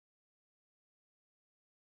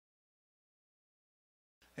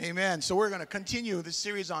Amen. So we're going to continue this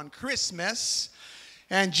series on Christmas.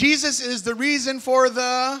 And Jesus is the reason for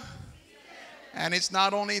the... And it's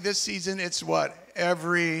not only this season, it's what?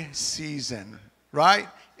 Every season, right?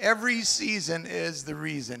 Every season is the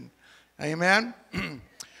reason. Amen. I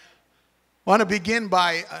want to begin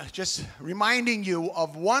by just reminding you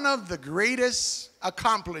of one of the greatest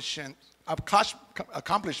accomplishments,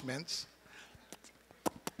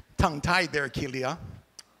 tongue-tied there, Kelia,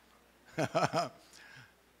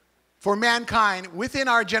 for mankind within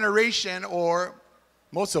our generation, or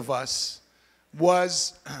most of us,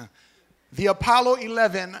 was the Apollo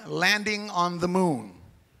 11 landing on the moon.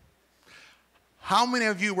 How many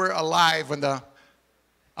of you were alive when the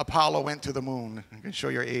Apollo went to the moon? I can show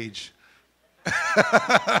your age.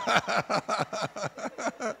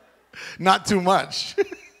 Not too much.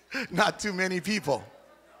 Not too many people.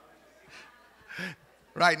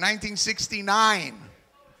 Right, 1969.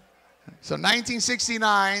 So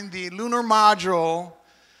 1969, the lunar module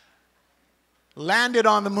landed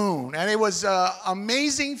on the moon. And it was an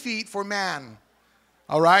amazing feat for man.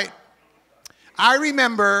 All right? I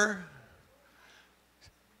remember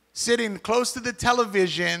sitting close to the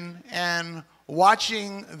television and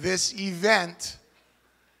watching this event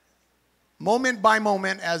moment by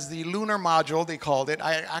moment as the lunar module, they called it.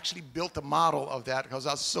 I actually built a model of that because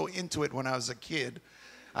I was so into it when I was a kid.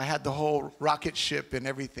 I had the whole rocket ship and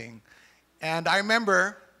everything. And I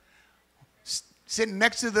remember sitting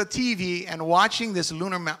next to the TV and watching this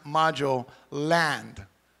lunar module land.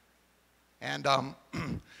 And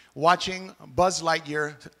watching Buzz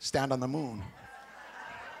Lightyear stand on the moon.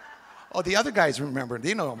 Oh, the other guys remember.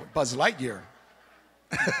 They know Buzz Lightyear.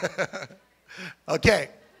 Okay.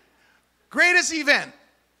 Greatest event.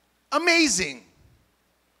 Amazing.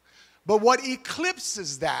 But what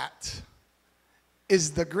eclipses that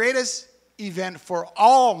is the greatest event for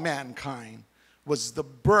all mankind was the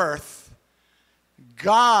birth,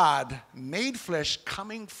 God made flesh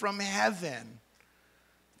coming from heaven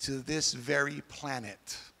to this very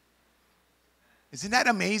planet. Isn't that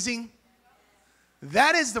amazing?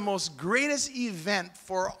 That is the most greatest event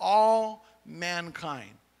for all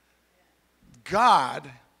mankind. God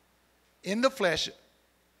in the flesh,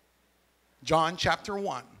 John chapter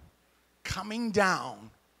 1, coming down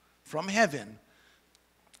from heaven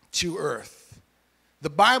to earth. The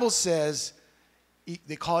Bible says,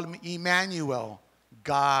 they call him Emmanuel,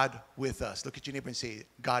 God with us. Look at your neighbor and say,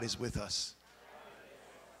 God is with us.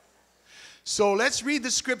 So let's read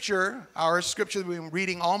the scripture, our scripture that we've been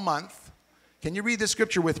reading all month. Can you read the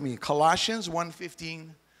scripture with me? Colossians 1:15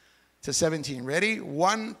 to 17. Ready?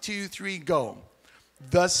 1, 2, 3, go.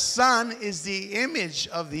 The Son is the image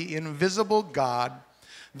of the invisible God,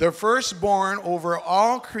 the firstborn over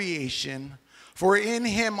all creation. For in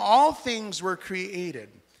him all things were created,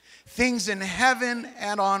 things in heaven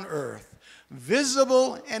and on earth,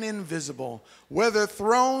 visible and invisible, whether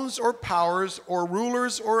thrones or powers or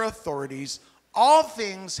rulers or authorities, all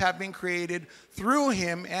things have been created through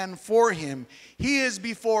him and for him. He is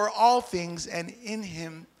before all things, and in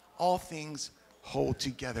him all things hold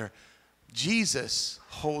together. Jesus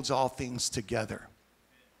holds all things together.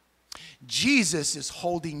 Jesus is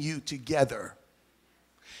holding you together.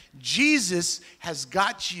 Jesus has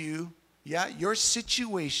got you, your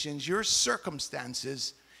situations, your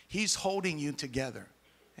circumstances, he's holding you together.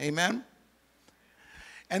 Amen?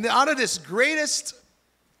 And out of this greatest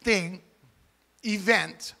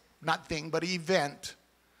event, not thing, but event,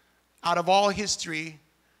 out of all history,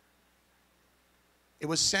 it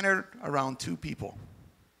was centered around two people.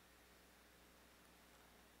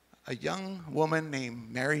 A young woman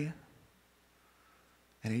named Mary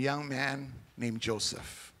and a young man named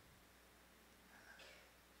Joseph.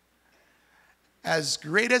 As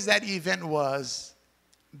great as that event was,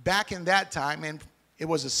 back in that time, and it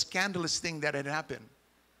was a scandalous thing that had happened.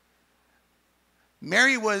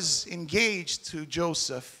 Mary was engaged to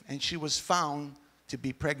Joseph, and she was found to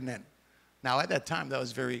be pregnant. Now, at that time, that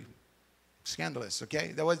was very scandalous,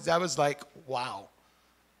 okay? That was like, wow,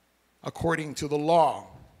 according to the law.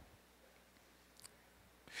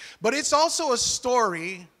 But it's also a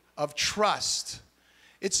story of trust.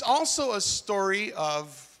 It's also a story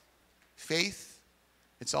of faith.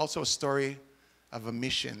 It's also a story of a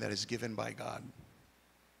mission that is given by God.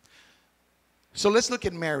 So let's look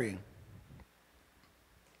at Mary.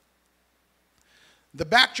 The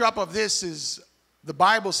backdrop of this is the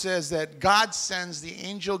Bible says that God sends the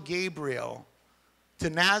angel Gabriel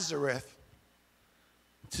to Nazareth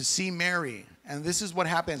to see Mary. And this is what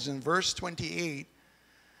happens in verse 28.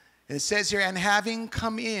 It says here, and having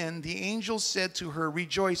come in, the angel said to her,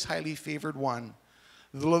 rejoice, highly favored one.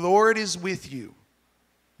 The Lord is with you.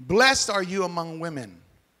 Blessed are you among women.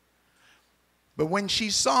 But when she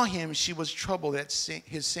saw him, she was troubled at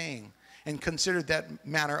his saying, and considered that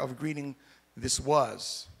manner of greeting this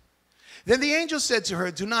was. Then the angel said to her,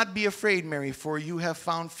 "Do not be afraid, Mary, for you have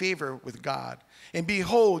found favor with God. And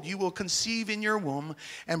behold, you will conceive in your womb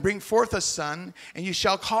and bring forth a son, and you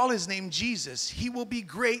shall call his name Jesus. He will be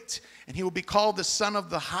great, and he will be called the Son of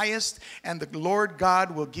the Highest, and the Lord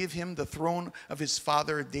God will give him the throne of his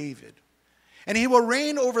father David. And he will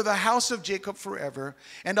reign over the house of Jacob forever,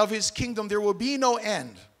 and of his kingdom there will be no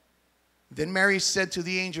end." Then Mary said to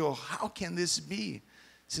the angel, "How can this be,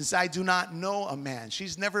 since I do not know a man?"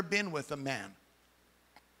 She's never been with a man.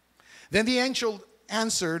 Then the angel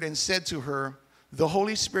answered and said to her, "The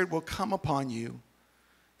Holy Spirit will come upon you,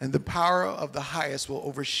 and the power of the highest will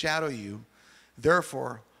overshadow you.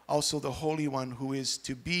 Therefore, also the Holy One who is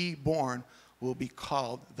to be born will be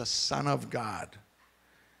called the Son of God."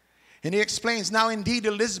 And he explains, "Now indeed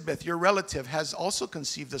Elizabeth, your relative, has also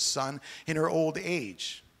conceived a son in her old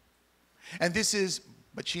age. And this is,"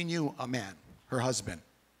 but she knew a man, her husband.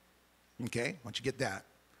 Okay, once you get that.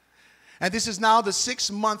 "And this is now the 6th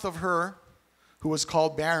month of her who was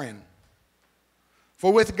called barren.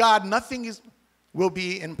 For with God nothing will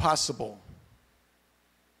be impossible."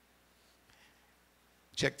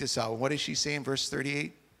 Check this out. What does she say in verse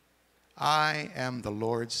 38? "I am the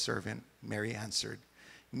Lord's servant," Mary answered.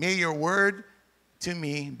 "May your word to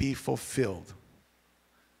me be fulfilled."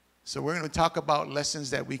 So we're going to talk about lessons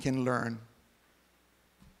that we can learn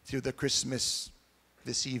through the Christmas,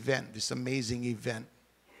 this event, this amazing event.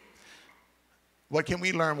 What can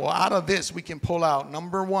we learn? Well, out of this we can pull out,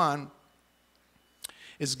 number one,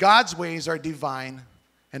 is God's ways are divine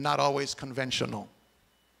and not always conventional.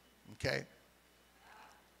 Okay?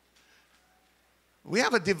 We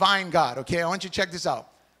have a divine God, okay? I want you to check this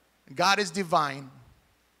out. God is divine.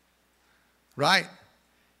 Right?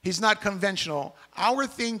 He's not conventional. Our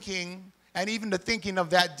thinking, and even the thinking of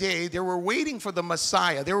that day, they were waiting for the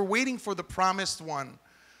Messiah. They were waiting for the promised one.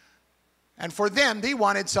 And for them, they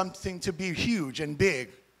wanted something to be huge and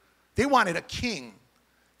big. They wanted a king.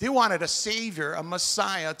 They wanted a savior, a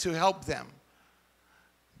Messiah to help them.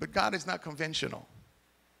 But God is not conventional.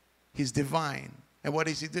 He's divine. And what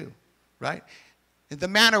does he do? Right? In the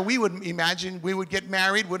manner we would imagine, we would get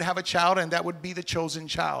married, would have a child, and that would be the chosen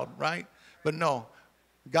child, right? But no,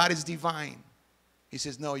 God is divine. He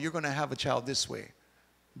says, no, you're going to have a child this way.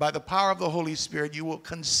 By the power of the Holy Spirit, you will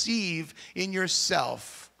conceive in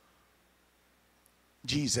yourself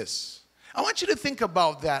Jesus. I want you to think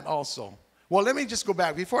about that also. Well, let me just go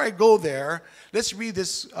back. Before I go there, let's read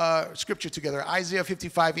this scripture together. Isaiah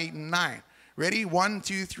 55, 8 and 9. Ready? 1,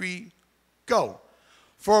 2, 3, go.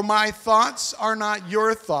 "For my thoughts are not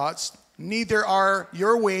your thoughts, neither are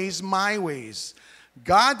your ways my ways.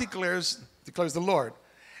 God declares the Lord.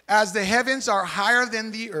 As the heavens are higher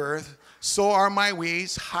than the earth, so are my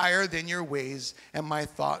ways higher than your ways, and my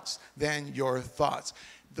thoughts than your thoughts."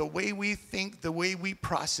 The way we think, the way we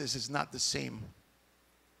process is not the same.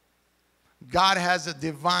 God has a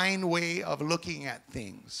divine way of looking at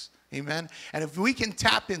things. Amen? And if we can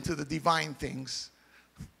tap into the divine things,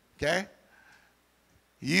 okay,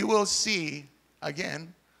 you will see,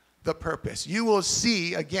 again, the purpose. You will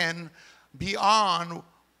see, again, beyond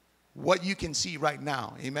what you can see right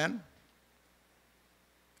now. Amen?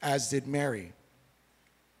 As did Mary.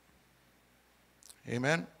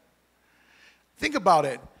 Amen? Think about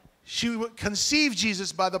it. She conceived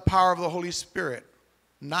Jesus by the power of the Holy Spirit,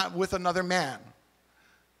 not with another man.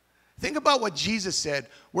 Think about what Jesus said.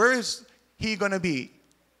 Where is he going to be?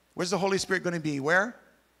 Where's the Holy Spirit going to be? Where?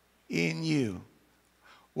 In you.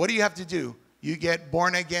 What do you have to do? You get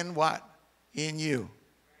born again, what? In you.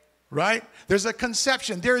 Right? There's a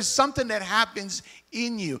conception. There is something that happens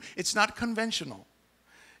in you. It's not conventional.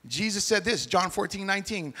 Jesus said this, John 14,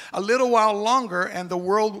 19. "A little while longer and the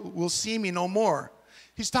world will see me no more."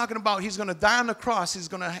 He's talking about he's going to die on the cross. He's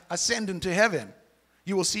going to ascend into heaven.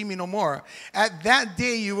 "You will see me no more. At that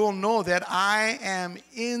day you will know that I am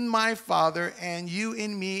in my Father, and you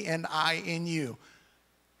in me, and I in you."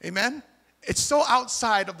 Amen? It's so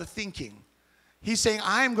outside of the thinking. He's saying,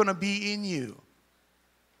 I'm going to be in you.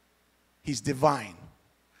 He's divine.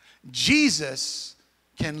 Jesus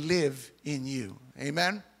can live in you.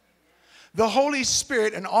 Amen? The Holy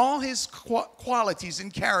Spirit and all his qualities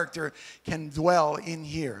and character can dwell in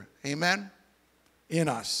here. Amen? In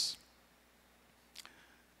us.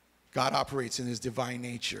 God operates in his divine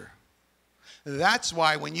nature. That's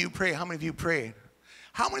why when you pray, how many of you prayed?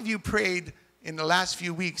 How many of you prayed in the last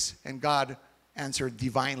few weeks and God answered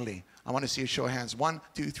divinely? I want to see a show of hands. 1,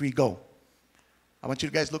 2, 3, go. I want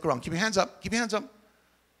you guys to look around. Keep your hands up. Keep your hands up.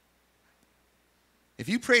 If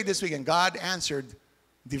you prayed this week and God answered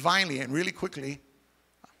divinely and really quickly.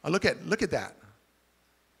 Look at that.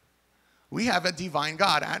 We have a divine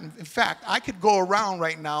God. And in fact, I could go around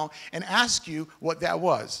right now and ask you what that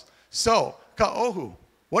was. So, Ka'ohu,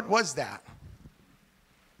 what was that?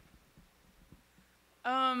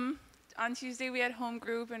 On Tuesday we had home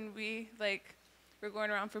group, and we were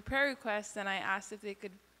going around for prayer requests, and I asked if they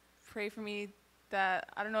could pray for me that,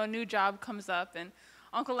 I don't know, a new job comes up, and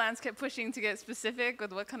Uncle Lance kept pushing to get specific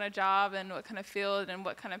with what kind of job and what kind of field and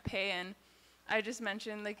what kind of pay, and I just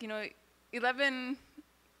mentioned 11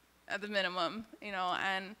 at the minimum,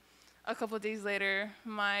 and a couple of days later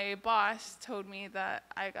my boss told me that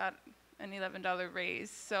I got an $11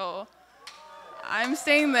 raise. So I'm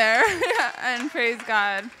staying there and praise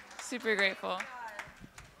God. Super grateful.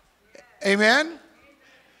 Amen.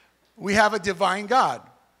 We have a divine God.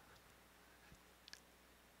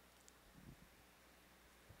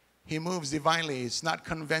 He moves divinely. It's not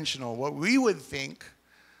conventional. What we would think,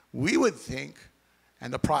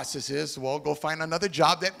 and the process is, well, go find another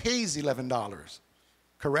job that pays $11.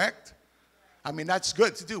 Correct? I mean, that's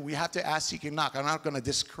good to do. We have to ask, seek, and knock. I'm not going to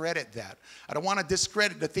discredit that. I don't want to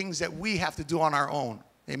discredit the things that we have to do on our own.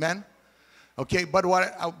 Amen? Okay, but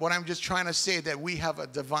what I'm just trying to say, that we have a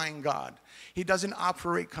divine God. He doesn't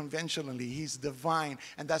operate conventionally. He's divine,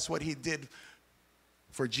 and that's what he did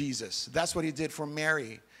for Jesus. That's what he did for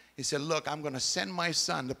Mary. He said, look, I'm going to send my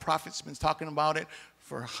son. The prophet's been talking about it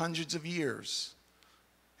for hundreds of years.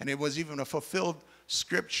 And it was even a fulfilled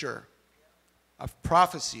scripture of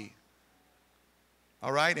prophecy.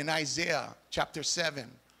 All right, in Isaiah chapter 7.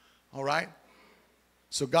 All right?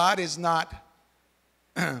 So God is not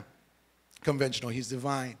conventional. He's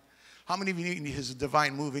divine. How many of you need his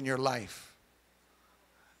divine move in your life?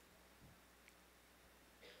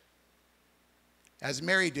 As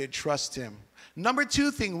Mary did, trust him. Number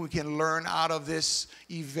two thing we can learn out of this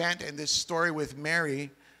event and this story with Mary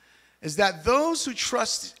is that those who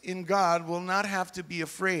trust in God will not have to be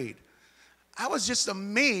afraid. I was just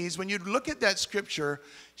amazed when you look at that scripture.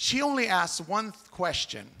 She only asked one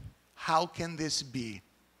question: how can this be?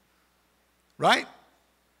 Right?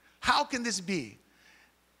 How can this be?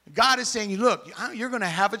 God is saying, look, you're going to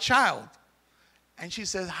have a child. And she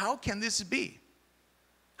says, how can this be?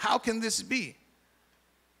 How can this be?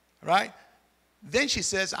 Right? Then she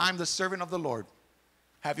says, I'm the servant of the Lord.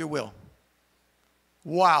 Have your will.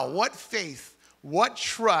 Wow, what faith, what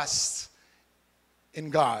trust in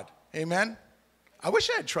God. Amen? I wish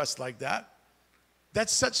I had trust like that.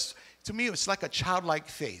 That's such, to me, it's like a childlike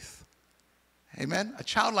faith. Amen? A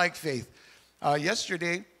childlike faith.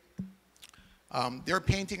 Yesterday, they were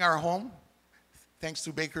painting our home, thanks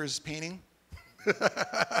to Baker's painting.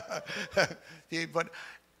 But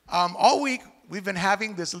all week, we've been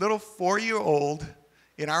having this little 4-year-old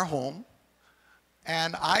in our home.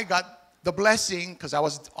 And I got the blessing, because I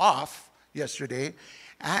was off yesterday,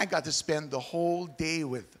 and I got to spend the whole day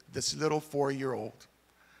with this little 4-year-old.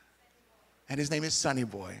 And his name is Sonny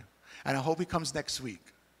Boy. And I hope he comes next week.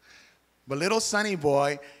 But little Sonny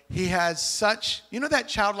Boy, he has such, that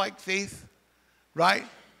childlike faith, right?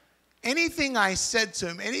 Anything I said to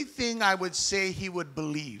him, anything I would say, he would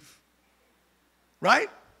believe. Right?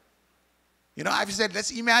 I've said,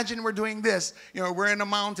 let's imagine we're doing this. We're in the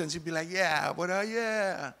mountains. He'd be like, yeah,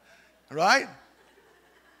 yeah. Right?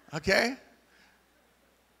 Okay?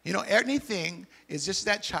 Anything is just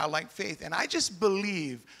that childlike faith. And I just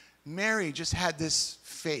believe Mary just had this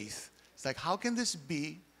faith. It's like, how can this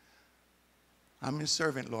be? I'm your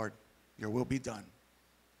servant, Lord. Your will be done.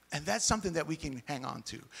 And that's something that we can hang on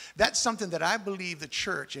to. That's something that I believe the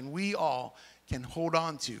church and we all can hold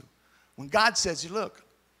on to. When God says, look,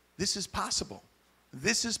 this is possible.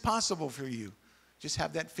 This is possible for you. Just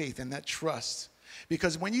have that faith and that trust.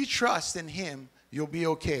 Because when you trust in him, you'll be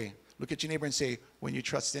okay. Look at your neighbor and say, when you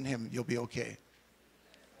trust in him, you'll be okay.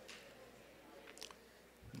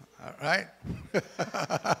 All right?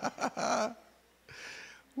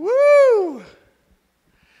 Woo!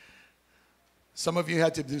 Some of you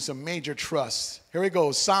had to do some major trust. Here we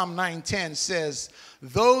go. Psalm 9:10 says,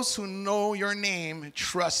 those who know your name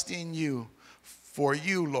trust in you. For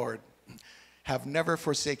you, Lord, have never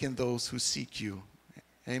forsaken those who seek you.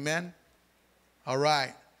 Amen? All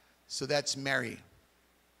right. So that's Mary.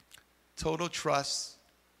 Total trust,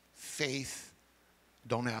 faith,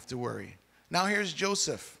 don't have to worry. Now here's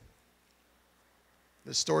Joseph.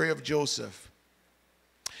 The story of Joseph.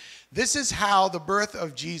 This is how the birth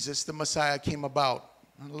of Jesus, the Messiah, came about.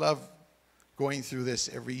 I love going through this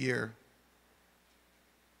every year.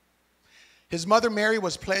 His mother Mary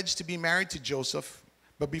was pledged to be married to Joseph,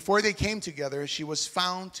 but before they came together, she was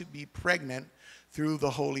found to be pregnant through the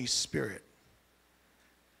Holy Spirit.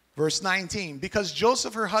 Verse 19, because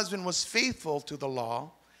Joseph, her husband, was faithful to the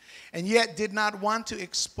law and yet did not want to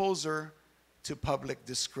expose her to public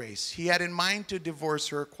disgrace. He had in mind to divorce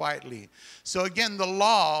her quietly. So again, the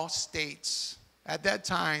law states at that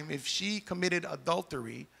time, if she committed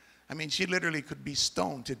adultery, I mean, she literally could be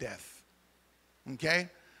stoned to death. Okay?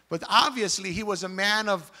 But obviously, he was a man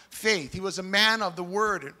of faith. He was a man of the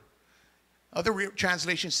word. Other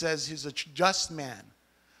translation says he's a just man.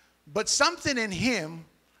 But something in him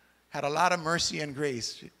had a lot of mercy and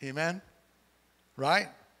grace. Amen? Right?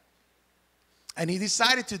 And he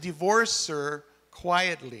decided to divorce her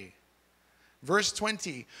quietly. Verse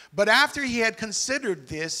 20, but after he had considered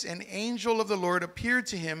this, an angel of the Lord appeared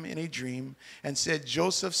to him in a dream and said,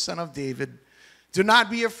 Joseph, son of David, do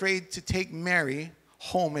not be afraid to take Mary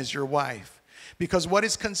home as your wife, because what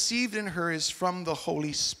is conceived in her is from the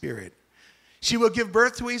Holy Spirit. She will give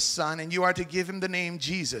birth to a son, and you are to give him the name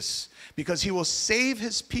Jesus, because he will save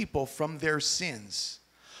his people from their sins.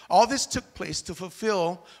 All this took place to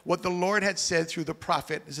fulfill what the Lord had said through the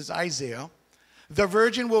prophet, this is Isaiah, the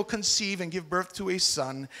virgin will conceive and give birth to a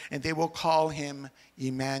son, and they will call him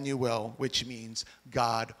Emmanuel, which means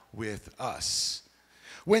God with us.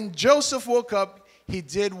 When Joseph woke up, he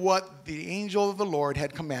did what the angel of the Lord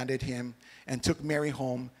had commanded him and took Mary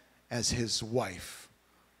home as his wife.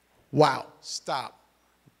 Wow, stop.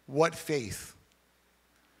 What faith.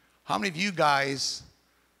 How many of you guys,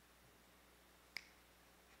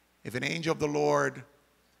 if an angel of the Lord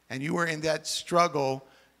and you were in that struggle,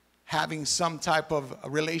 having some type of a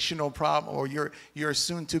relational problem, or you're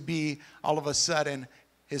soon to be, all of a sudden,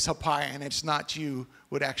 is Hapai and it's not you,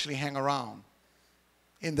 would actually hang around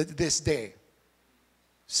in this day?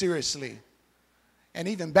 Seriously. And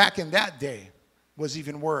even back in that day was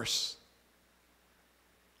even worse.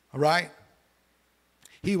 All right?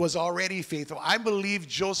 He was already faithful. I believe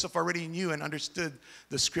Joseph already knew and understood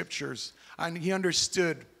the scriptures. And he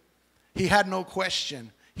understood. He had no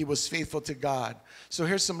question. He was faithful to God. So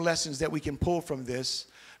here's some lessons that we can pull from this.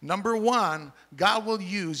 Number one, God will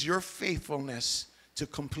use your faithfulness to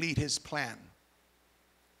complete his plan.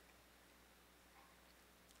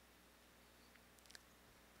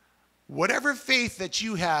 Whatever faith that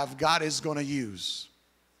you have, God is going to use.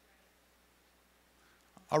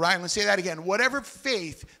 All right, let's say that again. Whatever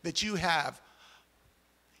faith that you have,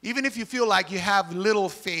 even if you feel like you have little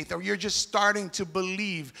faith or you're just starting to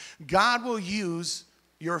believe, God will use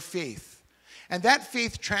your faith. And that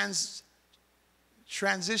faith transitions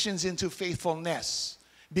into faithfulness,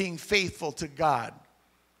 being faithful to God,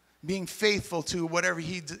 being faithful to whatever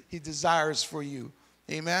he desires for you.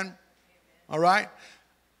 Amen? All right?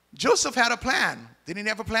 Joseph had a plan. Didn't he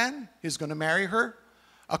have a plan? He was going to marry her.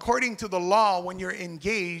 According to the law, when you're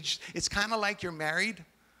engaged, it's kind of like you're married.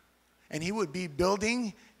 And he would be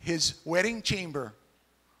building his wedding chamber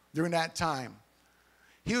during that time.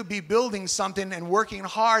 He would be building something and working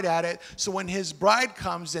hard at it, so when his bride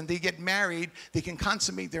comes and they get married, they can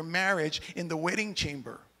consummate their marriage in the wedding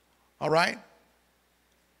chamber. All right?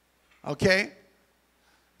 Okay?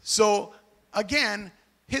 So, again,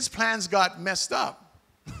 his plans got messed up.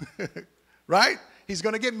 Right? He's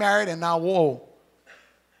going to get married and now, whoa,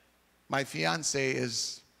 my fiance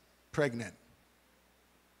is pregnant.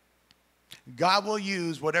 God will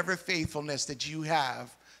use whatever faithfulness that you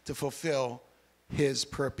have to fulfill his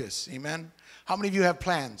purpose. Amen? How many of you have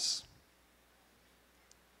plans?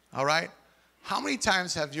 All right? How many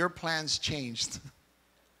times have your plans changed?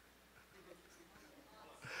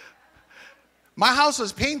 My house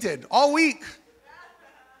was painted all week.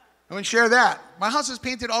 I'm going to share that. My house was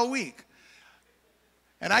painted all week.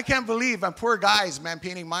 And I can't believe I'm poor guys, man,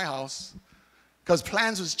 painting my house. Because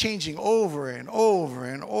plans was changing over and over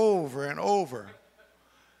and over and over.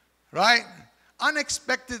 Right?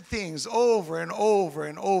 Unexpected things over and over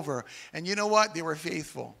and over. And you know what? They were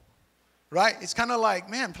faithful. Right? It's kind of like,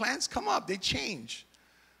 man, plans come up. They change.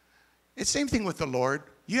 It's the same thing with the Lord.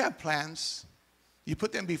 You have plans. You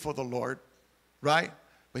put them before the Lord. Right?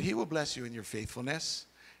 But he will bless you in your faithfulness.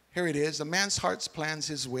 Here it is. A man's heart plans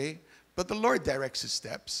his way, but the Lord directs his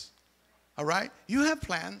steps. All right? You have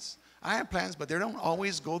plans. I have plans, but they don't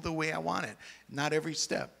always go the way I want it. Not every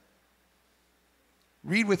step.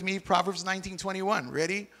 Read with me Proverbs 19:21.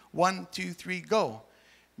 Ready? 1, 2, 3, go.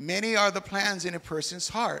 Many are the plans in a person's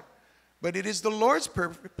heart, but it is the Lord's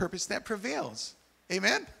purpose that prevails.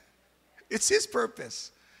 Amen? It's his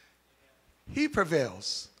purpose. He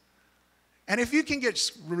prevails. And if you can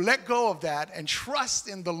let go of that and trust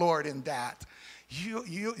in the Lord in that,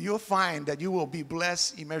 you'll find that you will be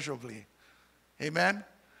blessed immeasurably. Amen?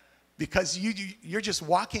 Because you're just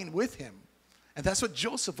walking with him. And that's what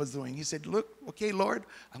Joseph was doing. He said, look, okay, Lord,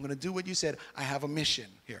 I'm going to do what you said. I have a mission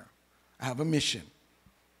here. I have a mission.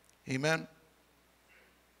 Amen.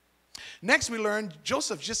 Next, we learned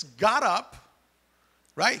Joseph just got up,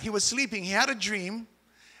 right? He was sleeping. He had a dream.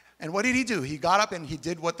 And what did he do? He got up and he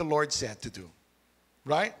did what the Lord said to do,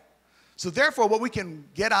 right? So therefore, what we can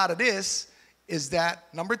get out of this is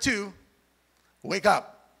that, number 2, wake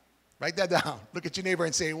up. Write that down. Look at your neighbor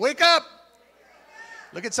and say, wake up.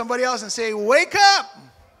 Look at somebody else and say, wake up.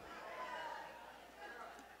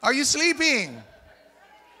 Are you sleeping?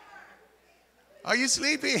 Are you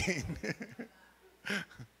sleeping?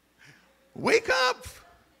 Wake up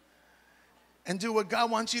and do what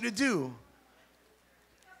God wants you to do.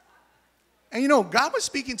 And you know, God was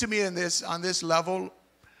speaking to me on this level.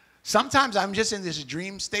 Sometimes I'm just in this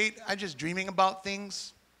dream state. I'm just dreaming about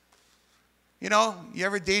things. You know, you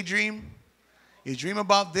ever daydream? You dream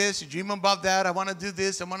about this, you dream about that. I want to do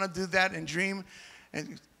this, I want to do that, and dream.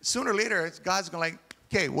 And sooner or later, God's going like,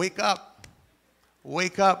 okay, wake up.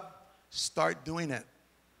 Wake up. Start doing it.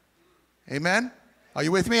 Amen? Are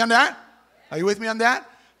you with me on that? Are you with me on that?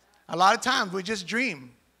 A lot of times we just dream.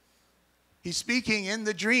 He's speaking in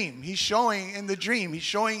the dream. He's showing in the dream. He's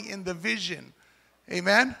showing in the vision.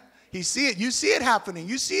 Amen? You see it. You see it happening.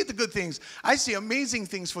 You see the good things. I see amazing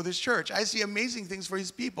things for this church. I see amazing things for his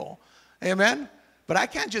people. Amen? But I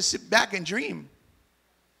can't just sit back and dream.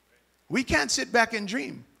 We can't sit back and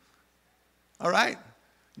dream. All right?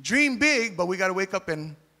 Dream big, but we got to wake up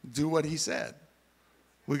and do what he said.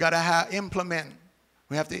 We got to implement.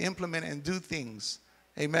 We have to implement and do things.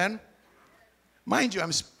 Amen? Mind you,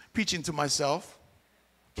 I'm preaching to myself.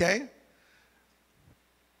 Okay?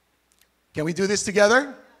 Can we do this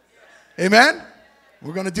together? Amen?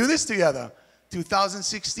 We're going to do this together.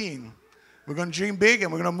 2016. We're going to dream big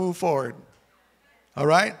and we're going to move forward. All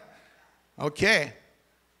right? Okay.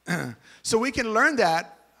 So we can learn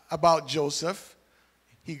that about Joseph.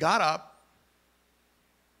 He got up.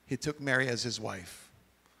 He took Mary as his wife.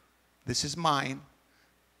 This is mine.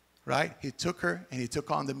 Right? He took her and he took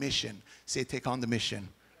on the mission. Say, take on the mission.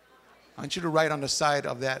 I want you to write on the side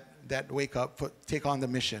of that wake up, take on the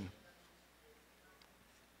mission.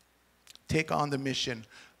 Take on the mission.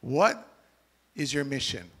 What is your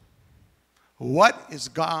mission? What does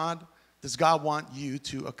God want you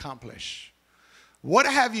to accomplish? What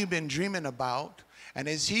have you been dreaming about? And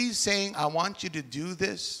is he saying, I want you to do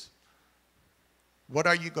this? What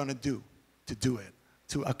are you going to do it,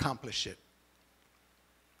 to accomplish it?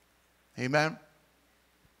 Amen?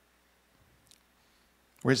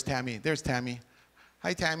 Where's Tammy? There's Tammy.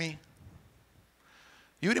 Hi, Tammy.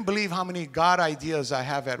 You wouldn't believe how many God ideas I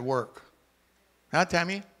have at work. Huh,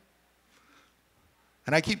 Tammy?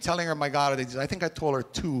 And I keep telling her my God ideas. I think I told her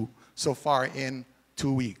 2 so far in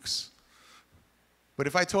 2 weeks. But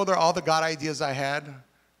if I told her all the God ideas I had,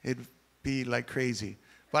 it'd be like crazy.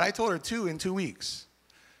 But I told her 2 in 2 weeks.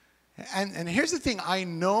 And here's the thing. I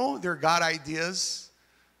know they're God ideas,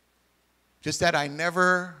 just that I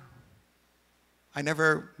never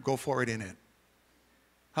go forward in it.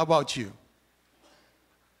 How about you?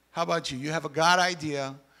 How about you? You have a God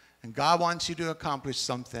idea, and God wants you to accomplish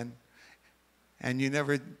something, and you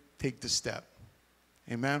never take the step.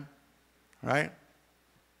 Amen? Right?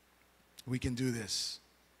 We can do this.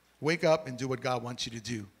 Wake up and do what God wants you to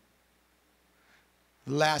do.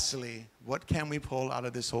 Lastly, what can we pull out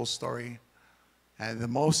of this whole story? And the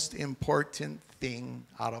most important thing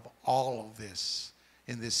out of all of this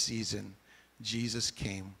in this season, Jesus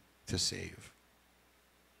came to save.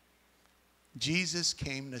 Jesus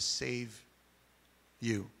came to save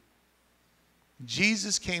you.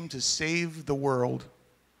 Jesus came to save the world,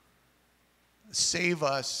 save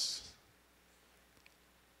us,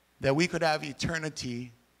 that we could have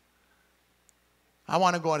eternity. I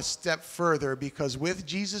want to go a step further, because with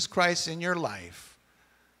Jesus Christ in your life,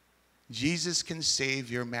 Jesus can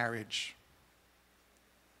save your marriage.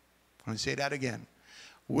 I'm going to say that again.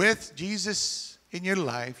 With Jesus in your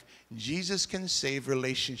life, Jesus can save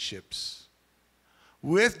relationships.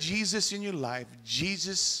 With Jesus in your life,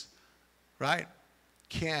 Jesus, right,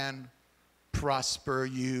 can prosper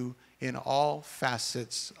you in all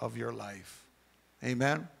facets of your life.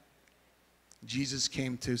 Amen? Jesus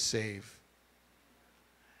came to save.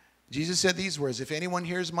 Jesus said these words, if anyone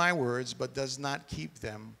hears my words but does not keep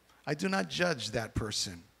them, I do not judge that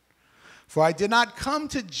person. For I did not come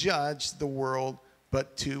to judge the world,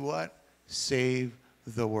 but to what? Save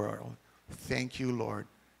the world. Thank you, Lord.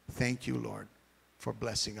 Thank you, Lord, for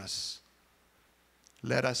blessing us.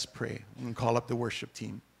 Let us pray and call up the worship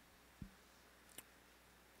team.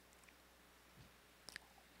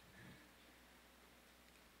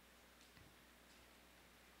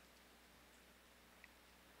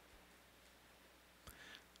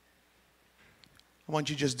 I want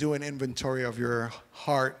you to just do an inventory of your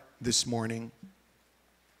heart this morning.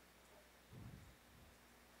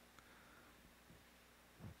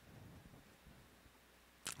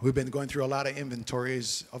 We've been going through a lot of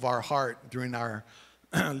inventories of our heart during our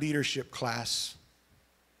leadership class.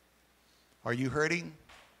 Are you hurting?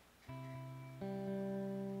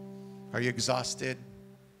 Are you exhausted?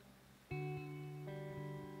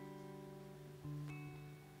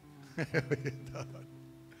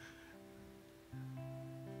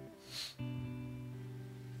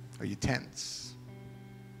 Are you tense?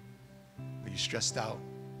 Are you stressed out?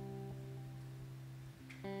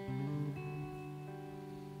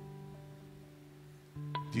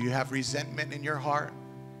 Do you have resentment in your heart?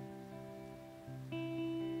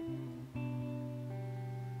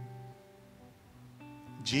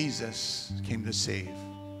 Jesus came to save.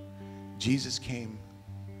 Jesus came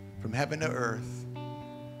from heaven to earth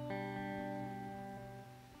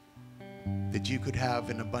that you could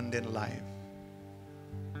have an abundant life.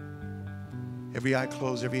 Every eye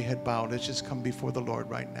closed, every head bowed. Let's just come before the Lord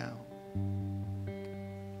right now.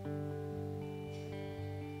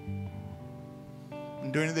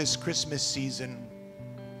 And during this Christmas season,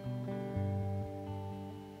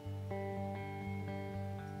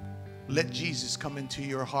 let Jesus come into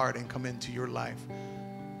your heart and come into your life.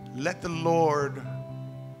 Let the Lord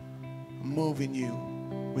move in you.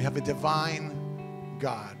 We have a divine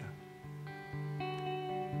God.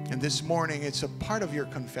 And this morning, it's a part of your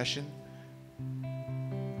confession.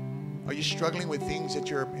 Are you struggling with things that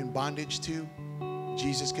you're in bondage to?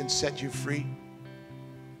 Jesus can set you free.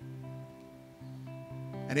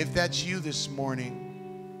 And if that's you this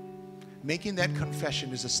morning, making that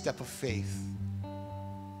confession is a step of faith.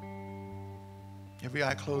 Every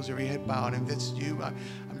eye closed, every head bowed. And if that's you,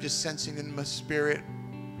 I'm just sensing in my spirit,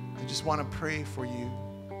 I just want to pray for you.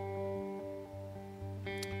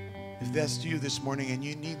 If that's you this morning and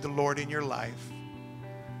you need the Lord in your life,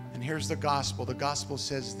 and here's the gospel. The gospel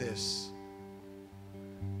says this: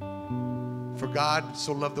 for God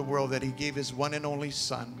so loved the world that he gave his one and only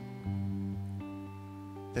Son,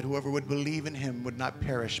 that whoever would believe in him would not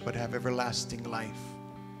perish but have everlasting life.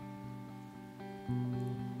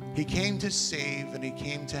 He came to save, and he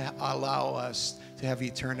came to allow us to have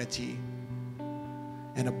eternity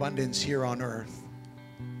and abundance here on earth.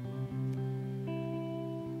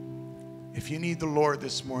 If you need the Lord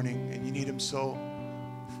this morning and you need him so,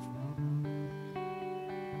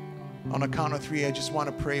 on a count of 3, I just want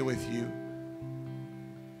to pray with you.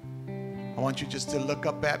 I want you just to look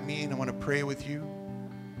up at me and I want to pray with you.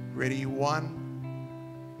 Ready?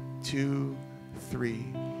 1, 2,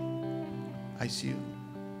 3. I see you.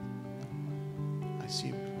 I see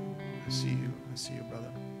you. I see you. I see you,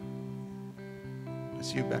 brother. I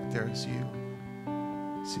see you back there. I see you.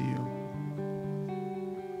 I see you.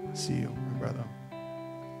 I see you, my brother.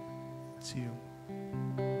 I see you.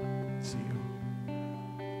 I see you.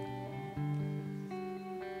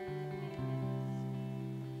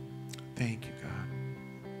 Thank you, God.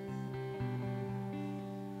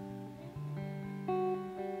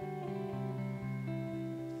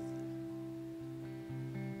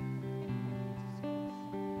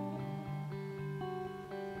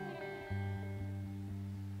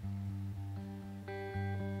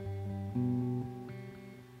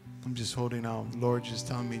 I'm just holding out. Lord, just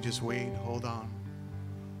telling me, just wait, hold on.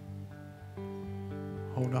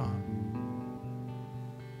 Hold on.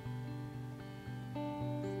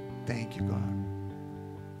 Thank you, God.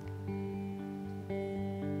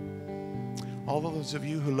 All of those of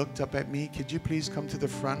you who looked up at me, could you please come to the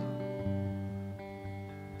front?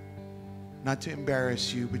 Not to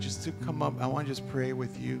embarrass you, but just to come up. I want to just pray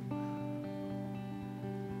with you.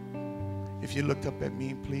 If you looked up at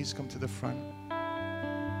me, please come to the front.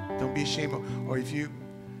 Don't be ashamed. Or if you,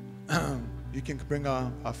 you can bring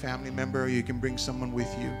a family member, or you can bring someone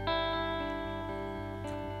with you.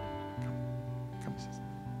 Come, sister.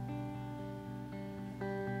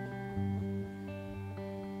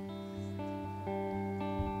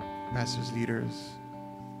 Pastors, leaders.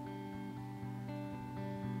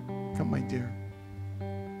 Come, my dear.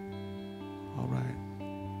 All right.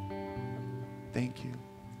 Thank you.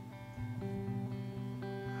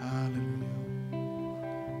 Hallelujah.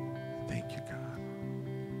 Thank you, God.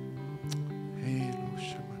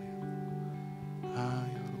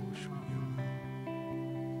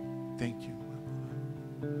 Thank you.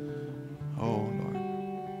 Oh, Lord.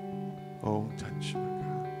 Oh, touch, my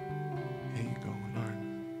God. There you go, Lord.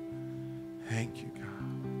 Thank you, God.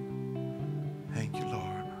 Thank you,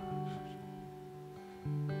 Lord.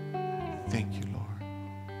 Thank you, Lord.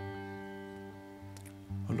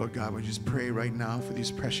 Oh, Lord God, we just pray right now for these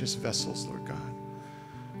precious vessels, Lord God.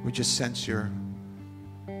 We just sense your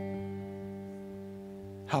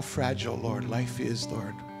how fragile, Lord, life is,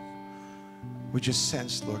 Lord. We just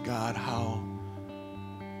sense, Lord God, how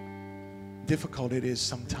difficult it is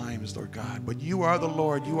sometimes, Lord God. But you are the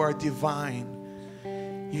Lord. You are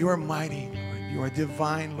divine. You are mighty, Lord. You are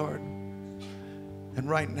divine, Lord. And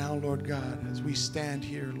right now, Lord God, as we stand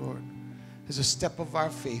here, Lord, as a step of our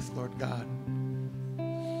faith, Lord God,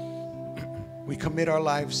 we commit our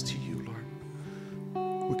lives to you,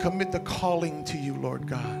 Lord. We commit the calling to you, Lord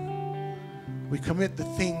God. We commit the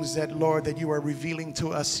things that, Lord, that you are revealing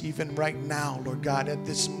to us even right now, Lord God, at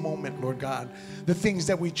this moment, Lord God. The things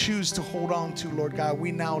that we choose to hold on to, Lord God,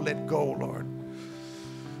 we now let go, Lord.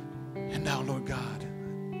 And now, Lord God,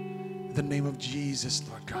 in the name of Jesus,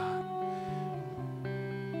 Lord God,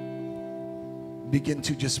 begin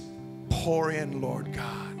to just pour in, Lord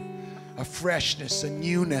God, a freshness, a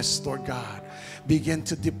newness, Lord God. Begin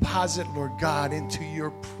to deposit, Lord God, into your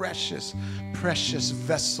precious, precious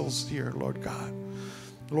vessels here, Lord God.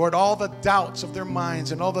 Lord, all the doubts of their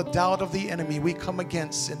minds and all the doubt of the enemy we come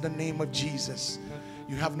against in the name of Jesus.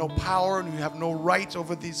 You have no power and you have no right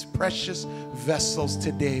over these precious vessels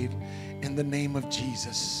today in the name of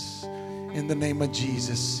Jesus. In the name of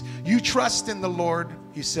Jesus. You trust in the Lord,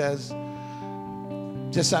 he says.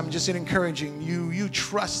 I'm just encouraging you. You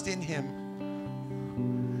trust in him.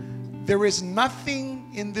 There is nothing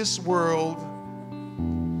in this world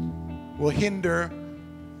will hinder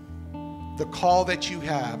the call that you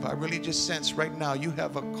have. I really just sense right now you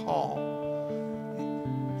have a call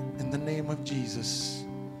in the name of Jesus.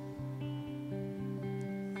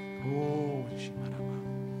 Oh,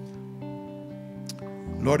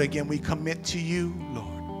 Lord, again, we commit to you,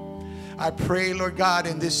 Lord. I pray, Lord God,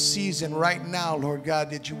 in this season right now, Lord God,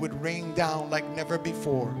 that you would rain down like never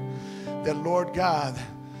before. That, Lord God,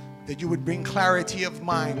 that you would bring clarity of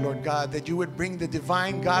mind, Lord God. That you would bring the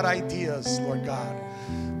divine God ideas, Lord God.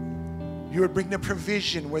 You would bring the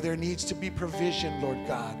provision where there needs to be provision, Lord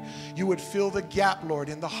God. You would fill the gap, Lord,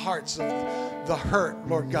 in the hearts of the hurt,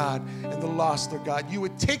 Lord God, and the lost, Lord God. You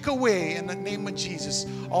would take away, in the name of Jesus,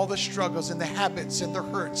 all the struggles and the habits and the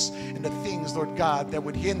hurts and the things, Lord God, that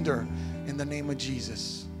would hinder in the name of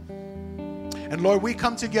Jesus. And Lord, we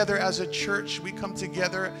come together as a church. We come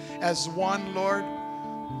together as one, Lord.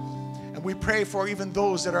 And we pray for even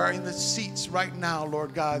those that are in the seats right now,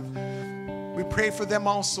 Lord God. We pray for them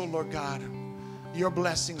also, Lord God. Your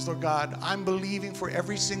blessings, Lord God. I'm believing for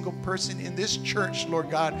every single person in this church,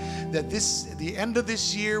 Lord God, that the end of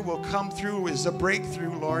this year will come through as a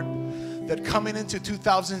breakthrough, Lord. That coming into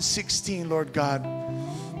 2016, Lord God,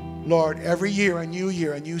 Lord, every year, a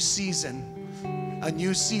new season, a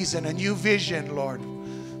new vision, Lord.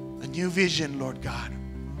 A new vision, Lord God.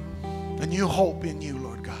 A new hope in you,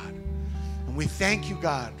 Lord God. And we thank you,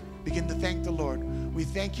 God. Begin to thank the Lord. We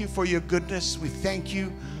thank you for your goodness. We thank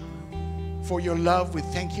you for your love. We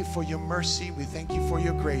thank you for your mercy. We thank you for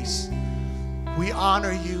your grace. We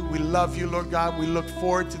honor you. We love you, Lord God. We look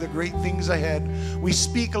forward to the great things ahead. We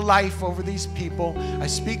speak life over these people. I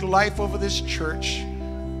speak life over this church.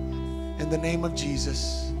 In the name of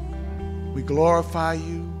Jesus, we glorify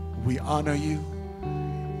you. We honor you.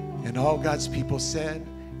 And all God's people said,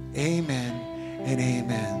 amen and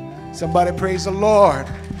amen. Somebody praise the Lord.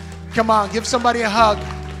 Come on, give somebody a hug.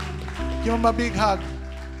 Give them a big hug.